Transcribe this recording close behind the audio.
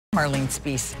Marlene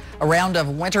Spees. A round of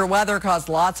winter weather caused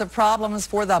lots of problems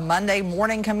for the Monday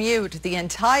morning commute. The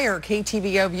entire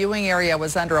KTVO viewing area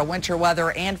was under a winter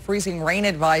weather and freezing rain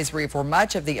advisory for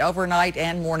much of the overnight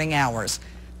and morning hours.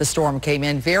 The storm came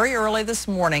in very early this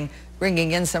morning,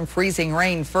 bringing in some freezing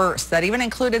rain first. That even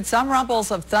included some rumbles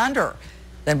of thunder.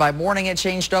 Then by morning it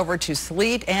changed over to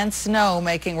sleet and snow,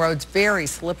 making roads very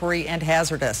slippery and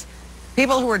hazardous.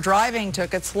 People who were driving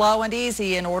took it slow and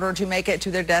easy in order to make it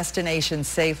to their destination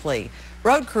safely.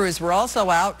 Road crews were also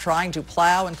out trying to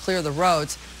plow and clear the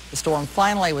roads. The storm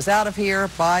finally was out of here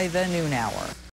by the noon hour.